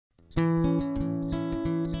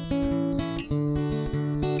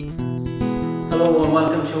Hello and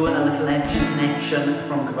welcome to another connection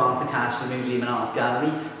from Cyfarthfa Castle Museum and Art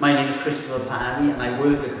Gallery. My name is Christopher Parry and I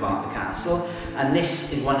work at Cyfarthfa Castle, and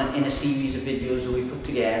this is one in a series of videos that we put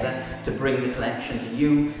together to bring the collection to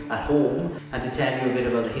you at home and to tell you a bit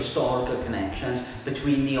about the historical connections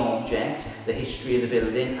between the objects, the history of the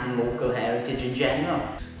building and local heritage in general.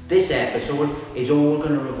 This episode is all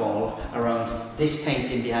going to revolve around this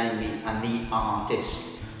painting behind me and the artist.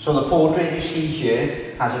 So the portrait you see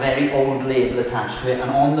here has a very old label attached to it, and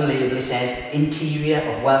on the label it says Interior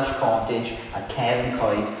of Welsh Cottage at Cefn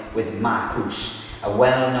Coed with Macws, a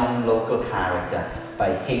well-known local character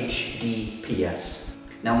by H.D. Pierce.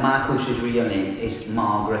 Now Macws' real name is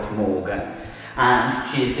Margaret Morgan, and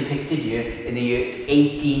she is depicted here in the year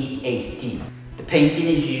 1880. The painting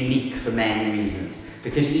is unique for many reasons,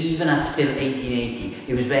 because even up till 1880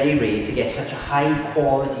 it was very rare to get such a high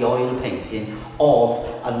quality oil painting of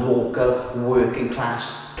a local working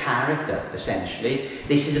class character, essentially.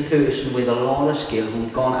 This is a person with a lot of skill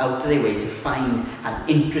who'd gone out of their way to find an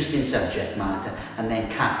interesting subject matter and then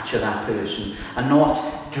capture that person, and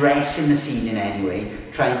not dressing the scene in any way,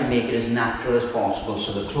 trying to make it as natural as possible.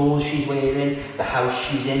 So the clothes she's wearing, the house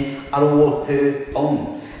she's in, are all her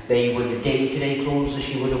own. They were the day-to-day clothes that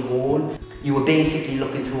she would have worn. You were basically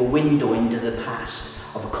looking through a window into the past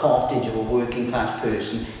of a cottage of a working class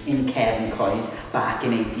person in Cefn Coed back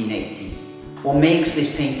in 1880. What makes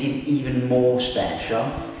this painting even more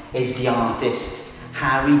special is the artist,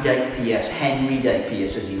 Henry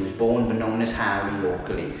Pierce as he was born, but known as Harry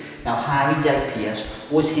locally. Now Henry Pierce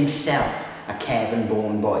was himself a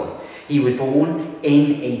Cefn-born boy. He was born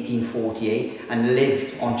in 1848 and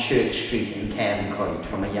lived on Church Street in Cefn Coed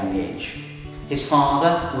from a young age. His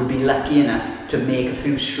father would be lucky enough to make a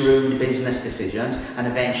few shrewd business decisions and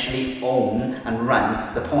eventually own and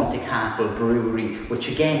run the Pontycapel Brewery, which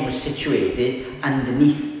again was situated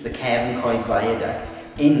underneath the Cefn Coed Viaduct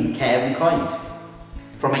in Cefn Coed.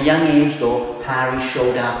 From a young age though, Harry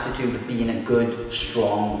showed aptitude of being a good,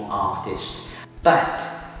 strong artist. But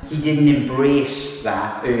he didn't embrace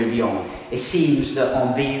that early on. It seems that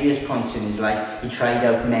on various points in his life, he tried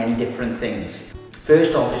out many different things.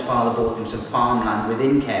 First off, his father bought him some farmland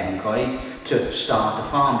within Cefn Coed to start a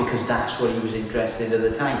farm, because that's what he was interested in at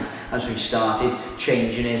the time. And so he started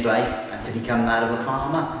changing his life to become that of a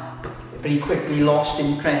farmer. But he quickly lost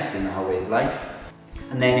interest in that way of life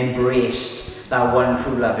and then embraced that one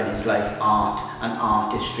true love in his life, art and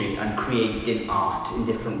artistry, and creating art in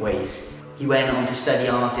different ways. He went on to study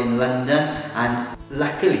art in London, and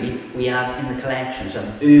luckily we have in the collection some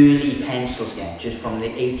early pencil sketches from the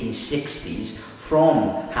 1860s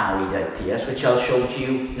from Henry Pierce, which I'll show to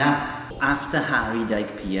you now. After Henry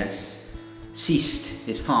Pierce ceased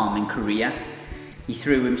his farming career, he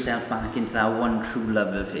threw himself back into that one true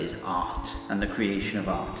love of his, art and the creation of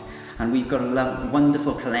art. And we've got a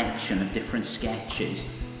wonderful collection of different sketches,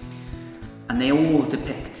 and they all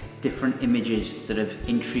depict different images that have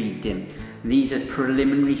intrigued him. These are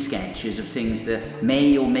preliminary sketches of things that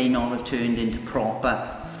may or may not have turned into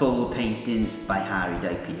proper full paintings by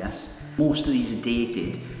Henry Pierce. Most of these are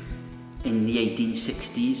dated in the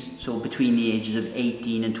 1860s, so between the ages of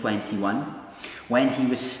 18 and 21, when he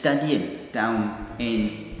was studying down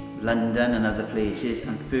in London and other places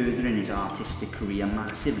and furthering his artistic career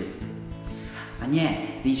massively. And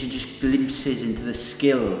yet, these are just glimpses into the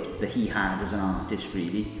skill that he had as an artist,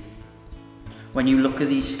 really. When you look at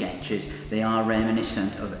these sketches, they are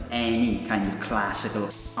reminiscent of any kind of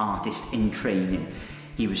classical artist in training.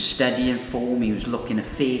 He was studying form, he was looking at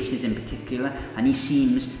faces in particular, and he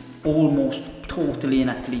seems almost totally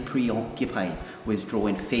and utterly preoccupied with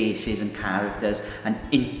drawing faces and characters, and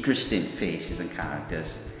interesting faces and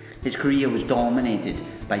characters. His career was dominated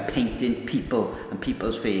by painting people and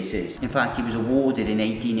people's faces. In fact, he was awarded in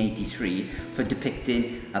 1883 for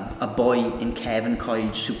depicting a boy in Cefn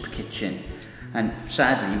Coed soup kitchen. And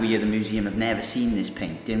sadly, we at the museum have never seen this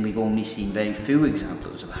painting. We've only seen very few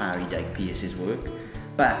examples of Henry Pierce's work.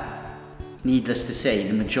 But needless to say,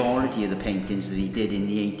 the majority of the paintings that he did in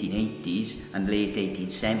the 1880s and late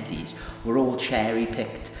 1870s were all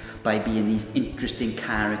cherry-picked by being these interesting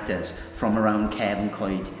characters from around Cefn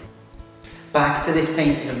Coed. Back to this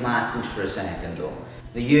painting of Macws for a second though.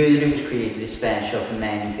 The year that it was created is special for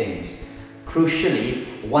many things.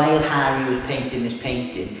 Crucially, while Harry was painting this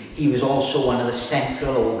painting, he was also one of the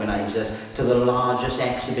central organisers to the largest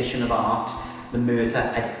exhibition of art the Merthyr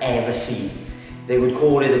had ever seen. They would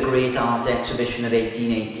call it the Great Art Exhibition of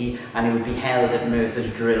 1880, and it would be held at Merthyr's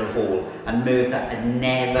Drill Hall, and Merthyr had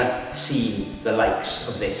never seen the likes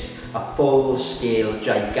of this, a full-scale,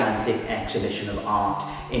 gigantic exhibition of art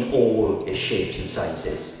in all its shapes and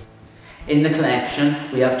sizes. In the collection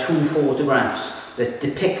we have 2 photographs that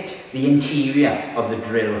depict the interior of the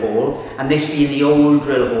drill hole, and this being the old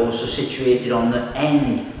drill hole, so situated on the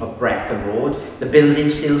end of Brecon Road. The building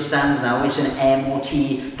still stands now, it's an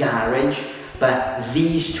MOT garage, but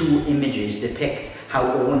these 2 images depict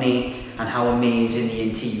how ornate and how amazing the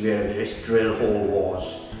interior of this drill hole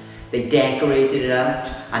was. They decorated it out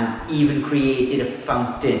and even created a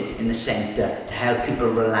fountain in the centre to help people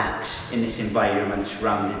relax in this environment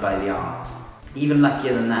surrounded by the art. Even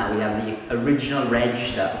luckier than that, we have the original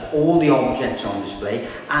register of all the objects on display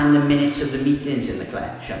and the minutes of the meetings in the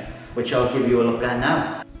collection, which I'll give you a look at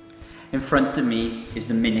now. In front of me is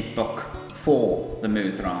the minute book for the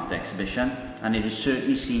Merthyr Art Exhibition, and it has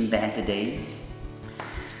certainly seen better days.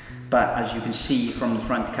 But as you can see from the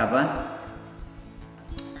front cover,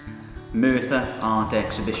 Merthyr Art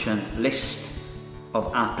Exhibition list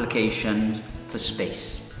of applications for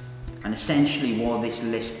space. And essentially what this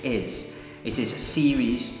list is, it is a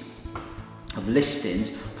series of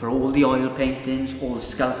listings for all the oil paintings, all the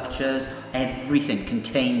sculptures, everything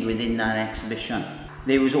contained within that exhibition.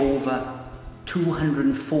 There was over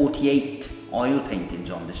 248 oil paintings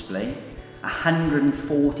on display,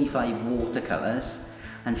 145 watercolours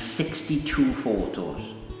and 62 photos.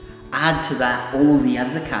 Add to that all the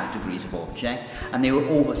other categories of object, and there were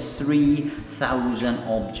over 3,000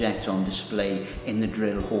 objects on display in the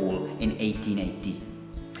drill hole in 1880.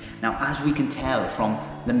 Now, as we can tell from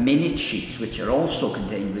the minute sheets, which are also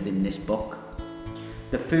contained within this book,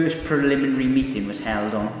 the first preliminary meeting was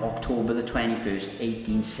held on October the 21st,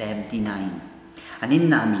 1879. And in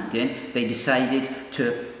that meeting, they decided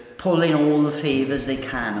to pull in all the favours they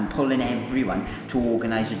can and pull in everyone to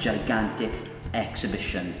organise a gigantic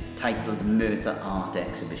exhibition titled Merthyr Art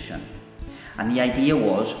Exhibition. And the idea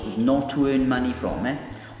was not to earn money from it.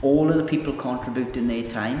 All of the people contributing their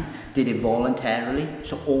time did it voluntarily,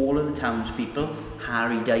 so all of the townspeople,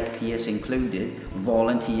 Harry Dyke Pierce included,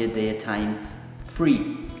 volunteered their time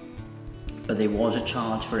free. But there was a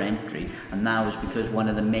charge for entry, and that was because one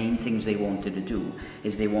of the main things they wanted to do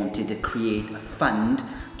is they wanted to create a fund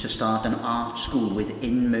to start an art school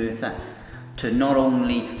within Merthyr, to not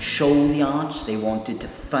only show the arts, they wanted to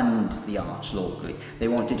fund the arts locally. They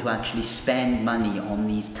wanted to actually spend money on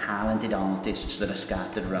these talented artists that are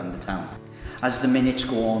scattered around the town. As the minutes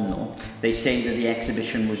go on though, they say that the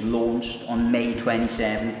exhibition was launched on May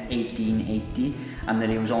 27th, 1880, and that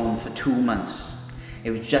it was on for 2 months.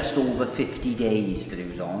 It was just over 50 days that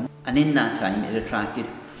it was on, and in that time it attracted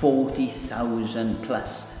 40,000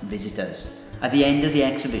 plus visitors. At the end of the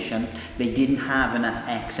exhibition, they didn't have enough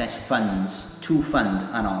excess funds to fund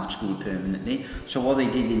an art school permanently, so what they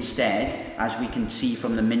did instead, as we can see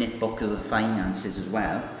from the minute book of the finances as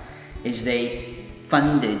well, is they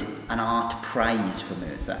funded an art prize for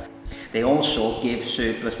Merthyr. They also gave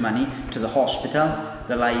surplus money to the hospital,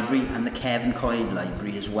 the library and the Cefn Coed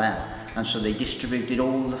library as well, and so they distributed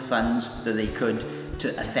all the funds that they could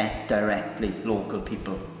to affect directly local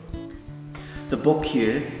people. The book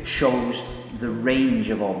here shows the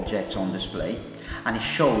range of objects on display, and it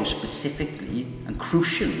shows specifically and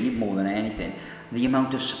crucially more than anything the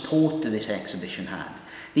amount of support that this exhibition had.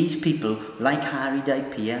 These people, like Harry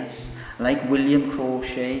Dyke Pierce, like William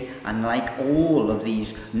Crochet, and like all of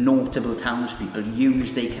these notable townspeople,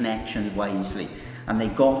 used their connections wisely, and they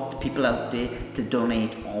got people out there to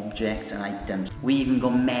donate objects and items. We even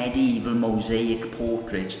got medieval mosaic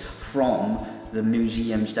portraits from the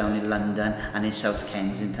museums down in London and in South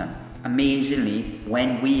Kensington. Amazingly,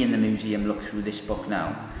 when we in the museum look through this book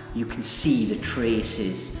now, you can see the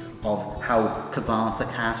traces of how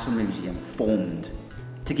Cyfarthfa Castle Museum formed.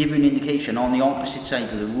 To give you an indication, on the opposite side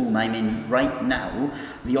of the room I'm in right now,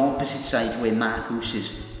 the opposite side where Macws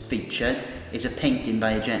is featured, is a painting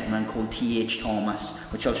by a gentleman called T.H. Thomas,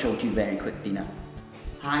 which I'll show to you very quickly now.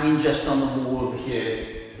 Hanging just on the wall over here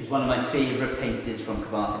is one of my favourite paintings from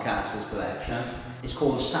Cyfarthfa Castle's collection. It's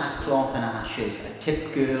called Sackcloth and Ashes, a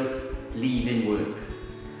tip girl leaving work.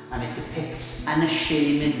 And it depicts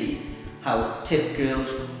unashamedly how tip girls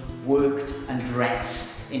worked and dressed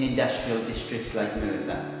in industrial districts like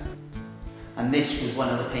Merthyr. And this was one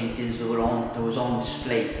of the paintings that was on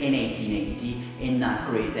display in 1880 in that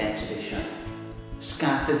great exhibition.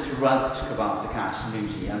 Scattered throughout Cyfarthfa Castle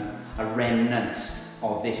Museum are remnants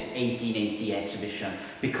of this 1880 exhibition,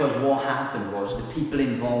 because what happened was the people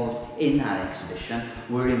involved in that exhibition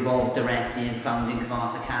were involved directly in founding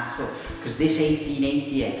Cyfarthfa Castle, because this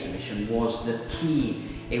 1880 exhibition was the key.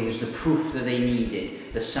 It was the proof that they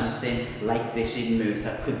needed that something like this in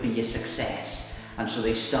Merthyr could be a success, and so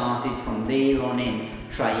they started from there on in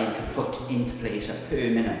trying to put into place a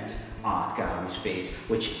permanent art gallery space,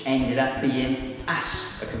 which ended up being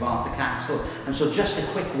us at Cyfarthfa Castle. And so just a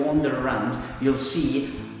quick wander around, you'll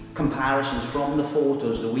see comparisons from the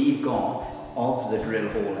photos that we've got of the drill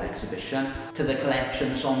hall exhibition to the collection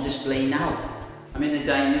that's on display now. I'm in the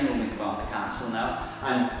dining room at Cyfarthfa Castle now,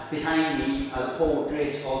 and behind me are the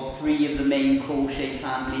portraits of 3 of the main crochet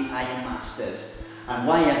family ironmasters. And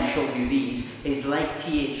why I'm showing you these is, like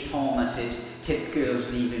T.H. Thomas's Tip Girls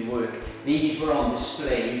Leaving Work, these were on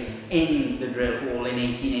display in the drill hall in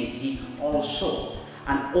 1880 also.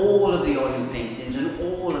 And all of the oil paintings and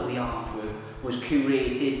all of the artwork was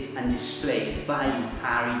curated and displayed by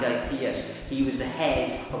Harry Dyke Pierce. He was the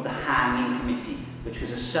head of the hanging committee, which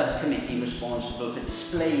was a subcommittee responsible for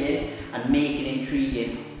displaying and making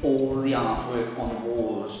intriguing all the artwork on the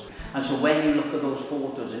walls. And so when you look at those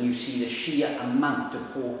photos and you see the sheer amount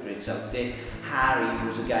of portraits out there, Harry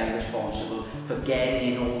was the guy responsible for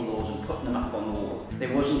getting in all those and putting them up on the wall.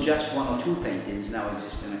 There wasn't just 1 or 2 paintings now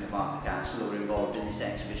existing at Cyfarthfa Castle that were involved in this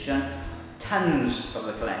exhibition. Tons of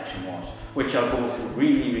the collection was, which I'll go through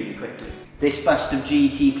really quickly. This bust of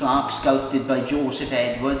G.T. Clark, sculpted by Joseph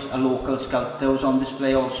Edwards, a local sculptor, was on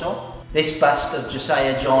display also. This bust of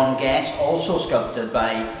Josiah John Guest, also sculpted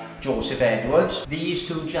by Joseph Edwards. These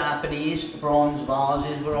 2 Japanese bronze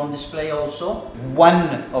vases were on display also.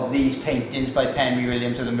 One of these paintings by Penry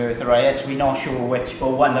Williams of the Merthyr Riots, we're not sure which,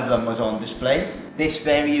 but one of them was on display. This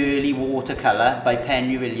very early watercolour by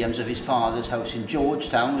Penry Williams of his father's house in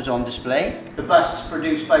Georgetown was on display. The busts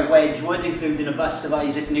produced by Wedgwood, including a bust of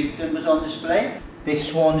Isaac Newton, was on display. This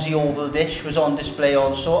Swansea oval dish was on display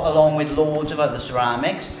also, along with loads of other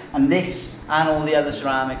ceramics. And this and all the other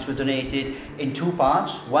ceramics were donated in 2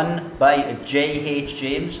 parts. One by J.H.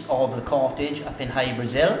 James of the Cottage up in High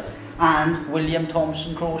Brazil, and William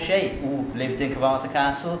Thompson Crochet, who lived in Cyfarthfa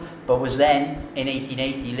Castle, but was then, in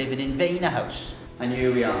 1880, living in Vayner House. And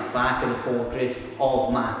here we are, back at the portrait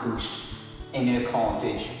of Macws in her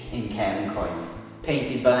cottage in Cefn Coed,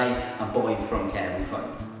 painted by a boy from Cefn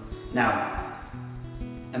Coed. Now,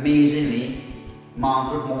 amazingly,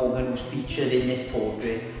 Margaret Morgan was featured in this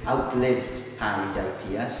portrait, outlived Harry Dyke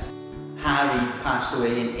Pierce. Harry passed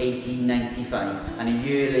away in 1895, and a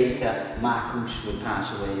year later Macws would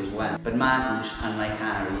pass away as well. But Macws, unlike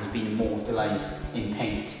Harry, has been immortalised in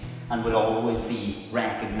paint and will always be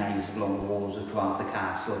recognisable on the walls of Cyfarthfa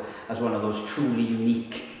Castle as one of those truly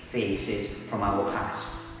unique faces from our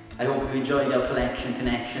past. I hope you enjoyed our collection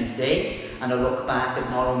connection today, and a look back at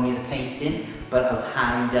not only the painting but of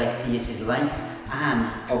Harry Dyke Pierce's life and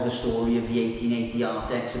of the story of the 1880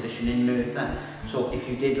 art exhibition in Merthyr. So if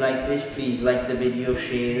you did like this, please like the video,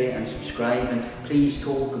 share it and subscribe, and please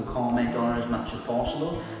talk and comment on it as much as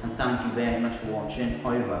possible. And thank you very much for watching.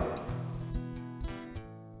 Hwyl fawr.